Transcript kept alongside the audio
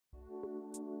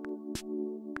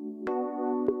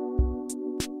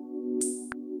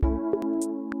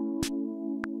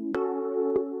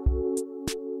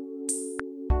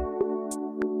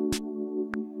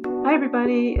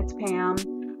everybody, it's Pam.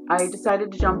 I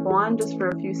decided to jump on just for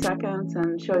a few seconds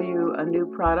and show you a new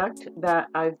product that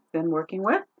I've been working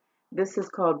with. This is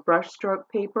called brushstroke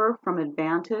paper from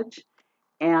Advantage,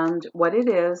 and what it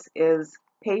is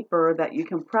paper that you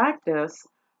can practice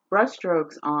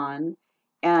brushstrokes on,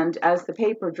 and as the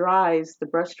paper dries, the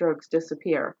brushstrokes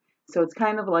disappear. So it's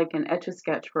kind of like an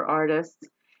Etch-a-Sketch for artists.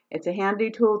 It's a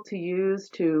handy tool to use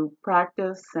to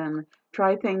practice and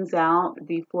try things out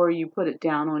before you put it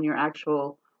down on your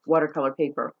actual watercolor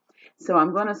paper. So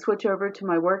I'm going to switch over to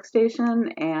my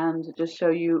workstation and just show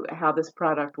you how this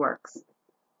product works.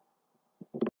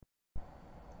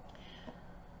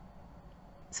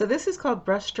 So this is called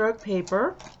brushstroke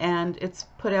paper, and it's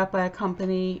put out by a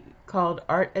company called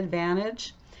Art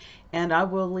Advantage, and I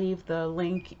will leave the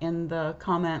link in the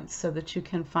comments so that you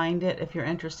can find it if you're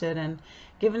interested in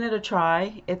giving it a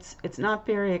try. It's not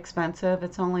very expensive.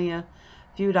 It's only a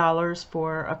few dollars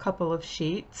for a couple of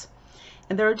sheets,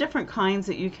 and there are different kinds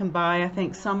that you can buy. I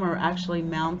think some are actually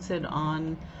mounted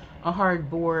on a hard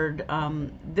board.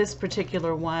 This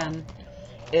particular one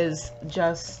is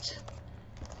just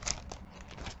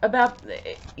about,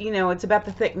 it's about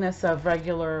the thickness of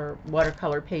regular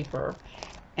watercolor paper,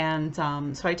 and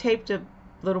so I taped a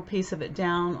little piece of it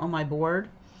down on my board,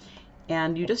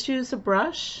 and you just use a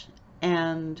brush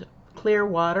and clear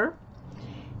water,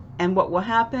 and what will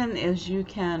happen is you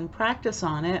can practice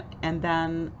on it, and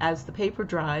then as the paper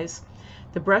dries,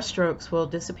 the brush strokes will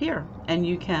disappear and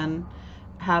you can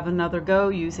have another go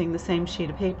using the same sheet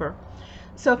of paper.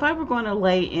 So if I were going to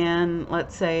lay in,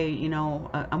 let's say,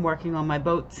 I'm working on my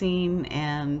boat scene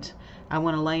and I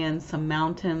want to lay in some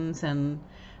mountains and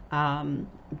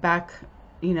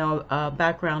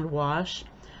background wash,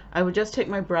 I would just take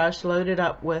my brush, load it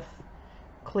up with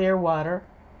clear water.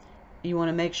 You want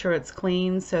to make sure it's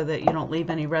clean so that you don't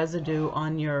leave any residue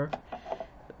on your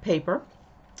paper.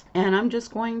 And I'm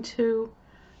just going to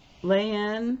lay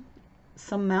in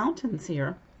some mountains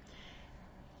here.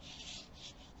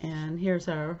 And here's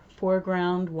our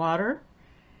foreground water.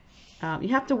 You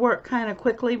have to work kind of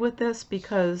quickly with this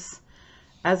because,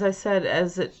 as I said,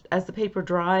 as the paper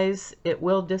dries, it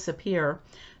will disappear.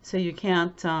 So you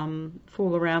can't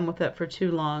fool around with it for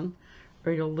too long,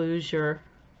 or you'll lose your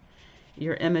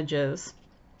images.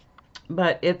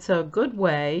 But it's a good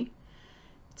way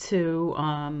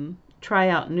to try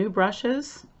out new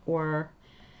brushes or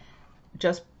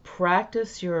just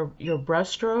practice your brush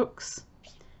strokes.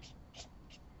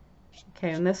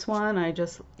 Okay, in this one I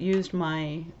just used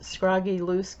my Scroggy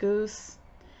Loose Goose,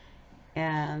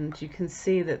 and you can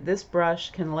see that this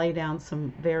brush can lay down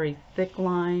some very thick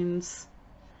lines,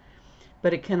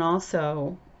 but it can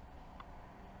also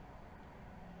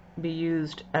be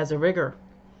used as a rigger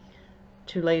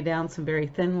to lay down some very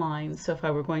thin lines. So if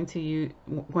I were going to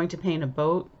paint a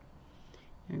boat,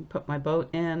 and put my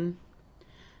boat in,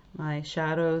 my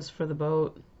shadows for the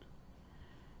boat,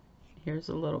 here's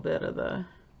a little bit of the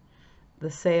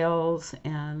sails,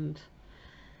 and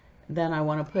then I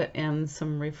want to put in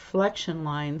some reflection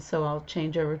lines, so I'll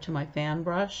change over to my fan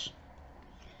brush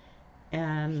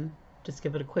and just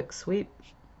give it a quick sweep.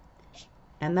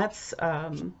 And that's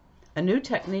a new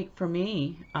technique for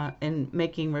me in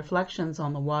making reflections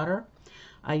on the water.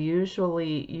 I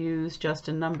usually use just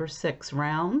a number 6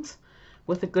 round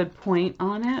with a good point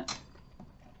on it,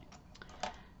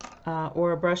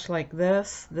 or a brush like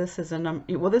this. This is a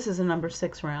number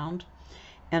 6 round,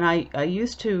 and I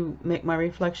used to make my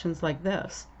reflections like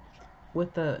this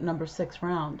with the number 6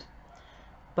 round,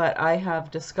 but I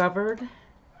have discovered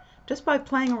just by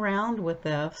playing around with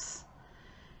this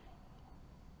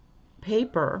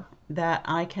paper that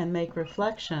I can make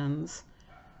reflections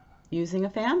using a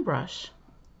fan brush.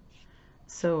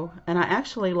 So, and I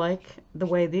actually like the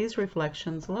way these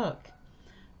reflections look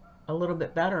a little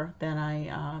bit better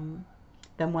than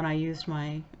than when I used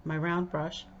my round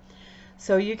brush.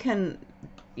 So you can,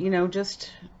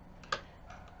 just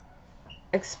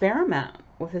experiment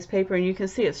with this paper, and you can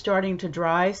see it's starting to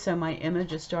dry, so my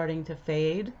image is starting to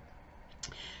fade.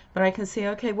 But I can see,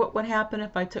 okay, what would happen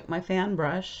if I took my fan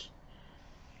brush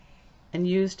and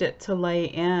used it to lay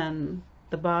in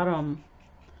the bottom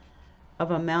of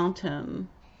a mountain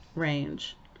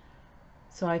range.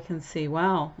 So I can see,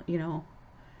 wow, a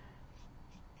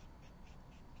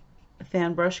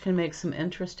fan brush can make some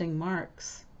interesting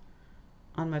marks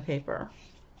on my paper.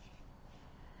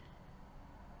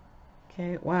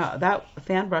 Okay, wow, that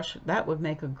fan brush, that would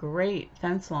make a great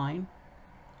fence line.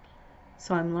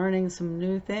 So I'm learning some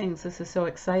new things. This is so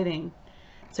exciting.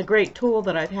 It's a great tool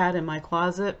that I've had in my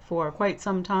closet for quite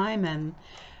some time and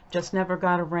just never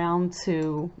got around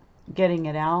to getting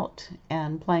it out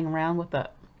and playing around with it.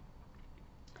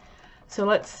 So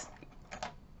let's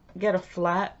get a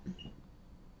flat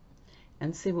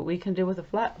and see what we can do with a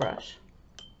flat brush.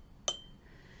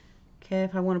 Okay,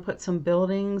 if I want to put some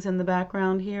buildings in the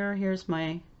background here, here's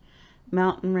my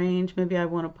mountain range. Maybe I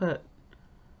want to put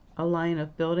a line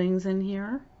of buildings in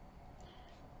here.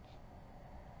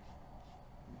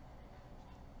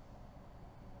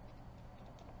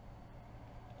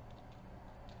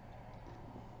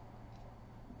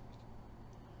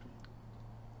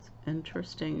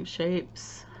 Interesting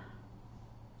shapes.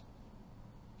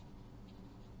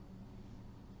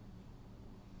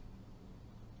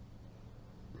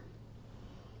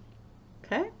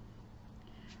 Okay.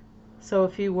 So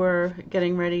if you were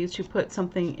getting ready to put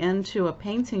something into a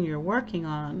painting you're working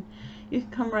on, you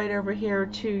can come right over here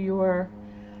to your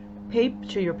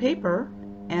paper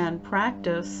and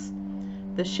practice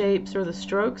the shapes or the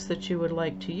strokes that you would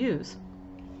like to use.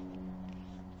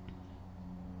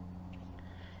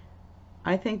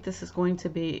 I think this is going to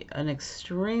be an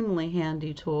extremely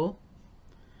handy tool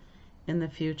in the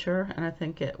future, and I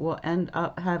think it will end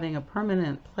up having a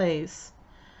permanent place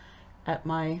at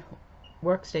my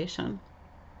workstation.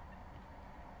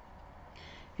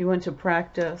 If you want to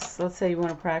practice, let's say you want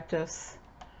to practice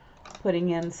putting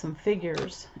in some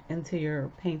figures into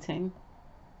your painting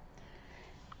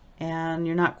and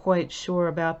you're not quite sure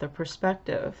about the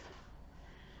perspective.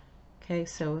 Okay,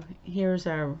 so here's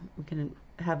we can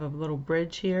have a little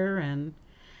bridge here, and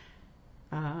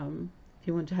if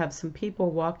you want to have some people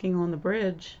walking on the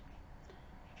bridge,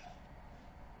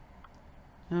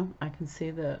 no, I can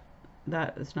see that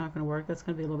is not going to work. That's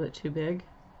going to be a little bit too big.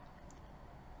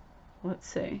 Let's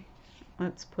see.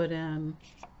 Let's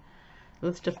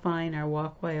define our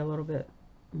walkway a little bit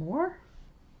more.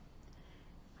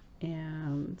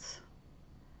 And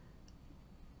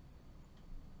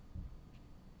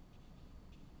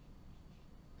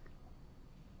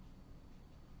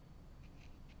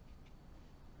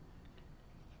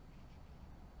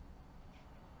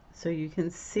so you can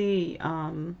see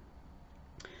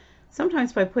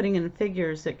sometimes by putting in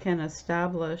figures it can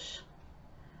establish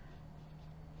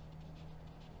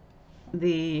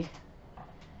the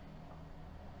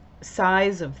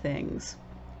size of things.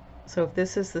 So if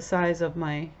this is the size of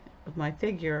my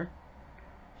figure,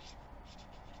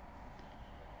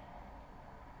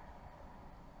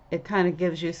 it kind of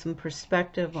gives you some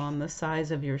perspective on the size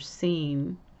of your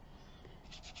scene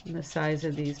and the size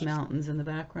of these mountains in the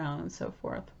background and so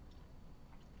forth.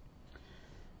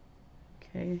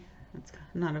 Okay, that's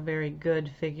not a very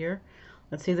good figure.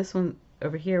 Let's see, this one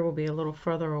over here will be a little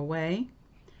further away,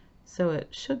 so it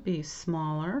should be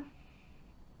smaller.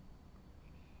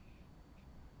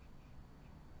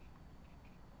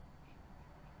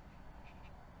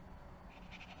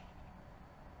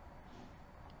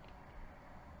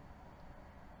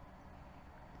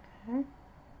 Okay.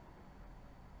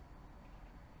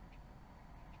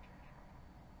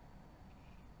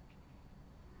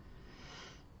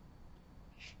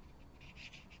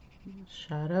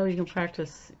 Shadow, you can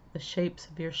practice the shapes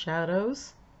of your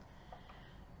shadows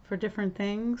for different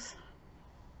things.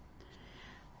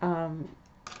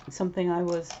 Something I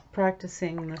was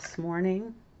practicing this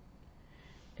morning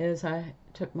is I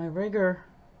took my rigger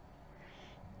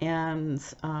and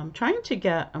trying to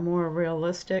get a more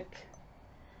realistic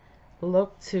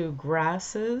look to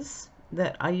grasses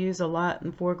that I use a lot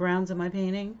in foregrounds in my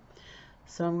painting.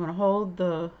 So I'm going to hold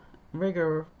the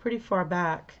rigger pretty far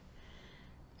back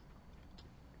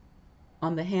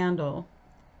on the handle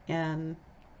and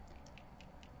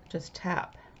just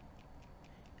tap,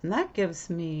 and that gives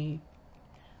me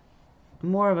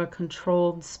more of a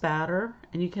controlled spatter.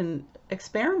 And you can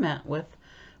experiment with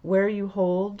where you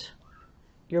hold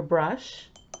your brush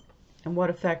and what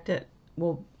effect it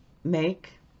will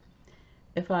make.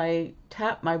 If I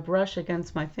tap my brush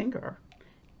against my finger,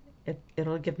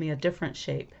 it'll give me a different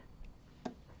shape,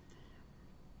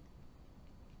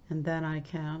 and then I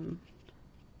can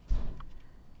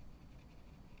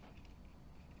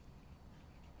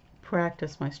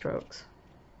practice my strokes.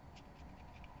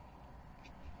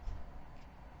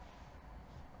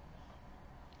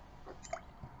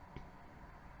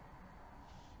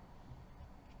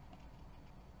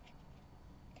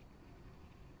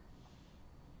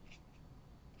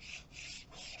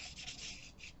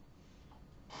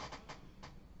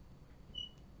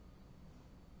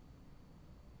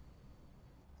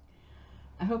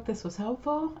 I hope this was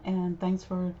helpful, and thanks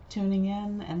for tuning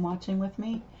in and watching with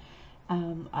me.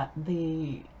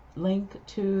 The link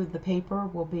to the paper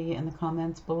will be in the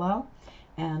comments below,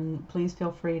 and please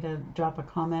feel free to drop a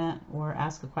comment or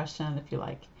ask a question if you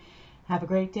like. Have a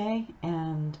great day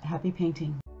and happy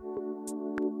painting.